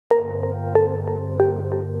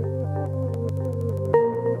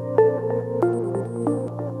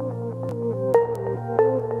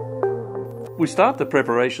We start the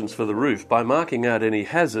preparations for the roof by marking out any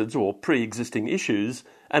hazards or pre-existing issues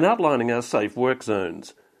and outlining our safe work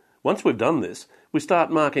zones. Once we've done this, we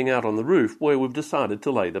start marking out on the roof where we've decided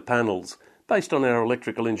to lay the panels, based on our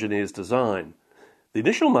electrical engineer's design. The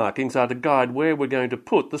initial markings are to guide where we're going to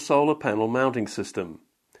put the solar panel mounting system.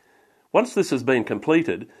 Once this has been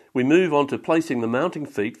completed, we move on to placing the mounting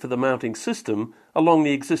feet for the mounting system along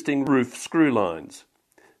the existing roof screw lines.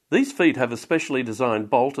 These feet have a specially designed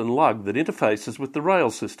bolt and lug that interfaces with the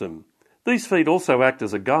rail system. These feet also act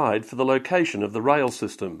as a guide for the location of the rail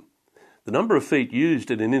system. The number of feet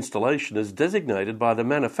used in an installation is designated by the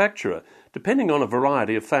manufacturer depending on a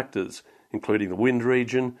variety of factors, including the wind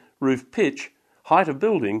region, roof pitch, height of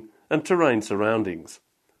building, and terrain surroundings.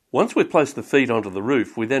 Once we've placed the feet onto the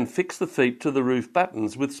roof, we then fix the feet to the roof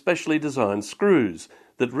battens with specially designed screws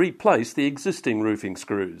that replace the existing roofing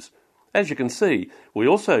screws. As you can see, we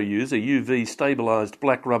also use a UV stabilised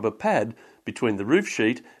black rubber pad between the roof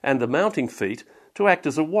sheet and the mounting feet to act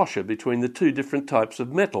as a washer between the two different types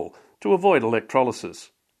of metal to avoid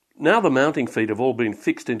electrolysis. Now the mounting feet have all been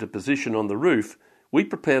fixed into position on the roof, we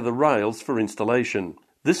prepare the rails for installation.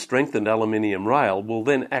 This strengthened aluminium rail will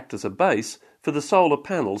then act as a base for the solar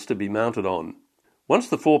panels to be mounted on. Once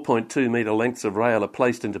the 4.2 metre lengths of rail are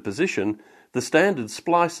placed into position, the standard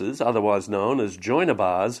splices, otherwise known as joiner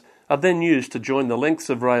bars, are then used to join the lengths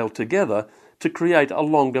of rail together to create a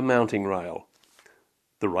longer mounting rail.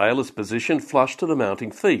 The rail is positioned flush to the mounting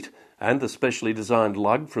feet, and the specially designed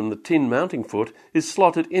lug from the tin mounting foot is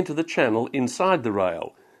slotted into the channel inside the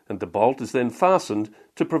rail, and the bolt is then fastened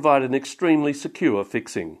to provide an extremely secure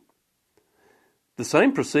fixing. The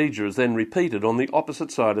same procedure is then repeated on the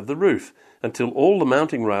opposite side of the roof until all the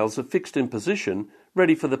mounting rails are fixed in position,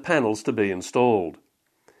 ready for the panels to be installed.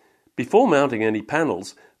 Before mounting any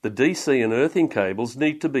panels, the DC and earthing cables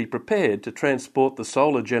need to be prepared to transport the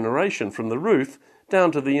solar generation from the roof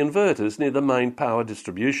down to the inverters near the main power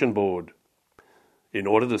distribution board. In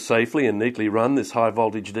order to safely and neatly run this high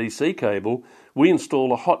voltage DC cable, we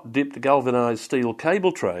install a hot dipped galvanized steel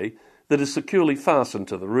cable tray that is securely fastened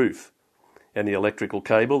to the roof. Any electrical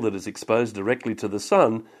cable that is exposed directly to the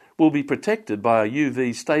sun will be protected by a UV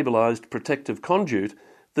stabilised protective conduit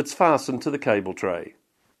that's fastened to the cable tray.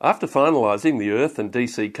 After finalising the earth and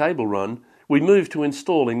DC cable run, we move to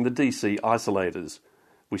installing the DC isolators.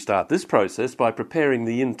 We start this process by preparing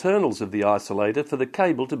the internals of the isolator for the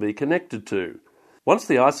cable to be connected to. Once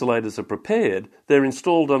the isolators are prepared, they're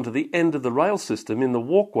installed onto the end of the rail system in the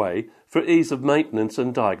walkway for ease of maintenance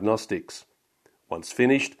and diagnostics. Once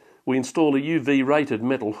finished, we install a UV-rated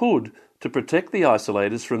metal hood to protect the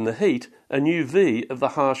isolators from the heat and UV of the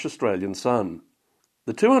harsh Australian sun.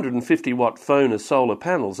 The 250-watt Phono Solar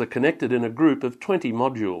panels are connected in a group of 20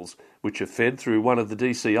 modules, which are fed through one of the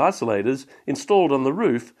DC isolators installed on the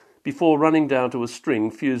roof before running down to a string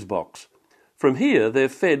fuse box. From here, they're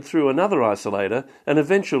fed through another isolator and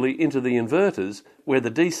eventually into the inverters, where the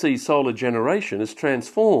DC solar generation is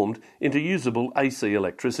transformed into usable AC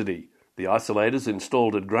electricity. The isolators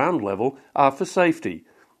installed at ground level are for safety,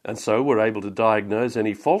 and so we're able to diagnose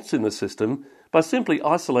any faults in the system by simply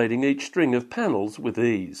isolating each string of panels with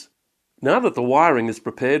ease. Now that the wiring is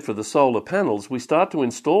prepared for the solar panels, we start to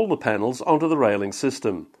install the panels onto the railing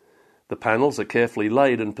system. The panels are carefully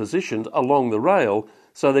laid and positioned along the rail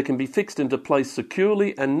so they can be fixed into place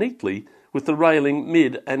securely and neatly with the railing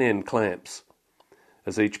mid and end clamps.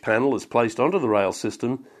 As each panel is placed onto the rail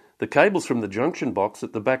system, the cables from the junction box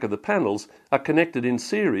at the back of the panels are connected in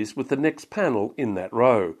series with the next panel in that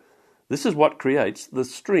row. This is what creates the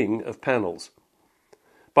string of panels.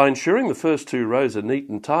 By ensuring the first two rows are neat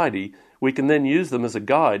and tidy, we can then use them as a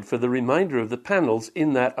guide for the remainder of the panels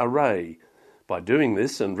in that array. By doing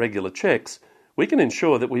this and regular checks, we can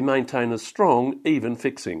ensure that we maintain a strong, even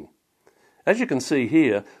fixing. As you can see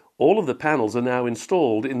here, all of the panels are now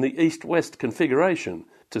installed in the east-west configuration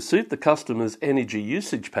to suit the customer's energy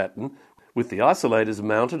usage pattern, with the isolators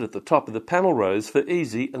mounted at the top of the panel rows for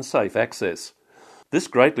easy and safe access. This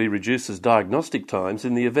greatly reduces diagnostic times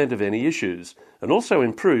in the event of any issues, and also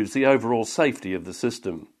improves the overall safety of the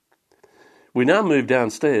system. We now move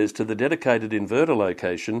downstairs to the dedicated inverter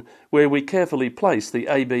location, where we carefully place the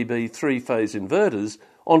ABB three-phase inverters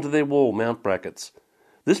onto their wall mount brackets.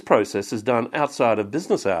 This process is done outside of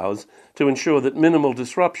business hours to ensure that minimal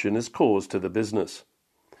disruption is caused to the business.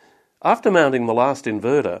 After mounting the last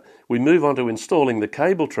inverter, we move on to installing the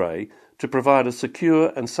cable tray to provide a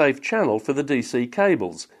secure and safe channel for the DC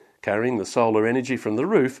cables, carrying the solar energy from the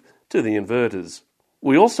roof to the inverters.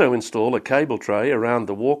 We also install a cable tray around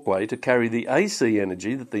the walkway to carry the AC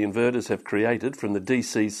energy that the inverters have created from the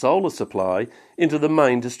DC solar supply into the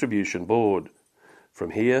main distribution board.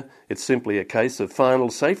 From here, it's simply a case of final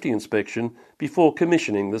safety inspection before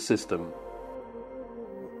commissioning the system.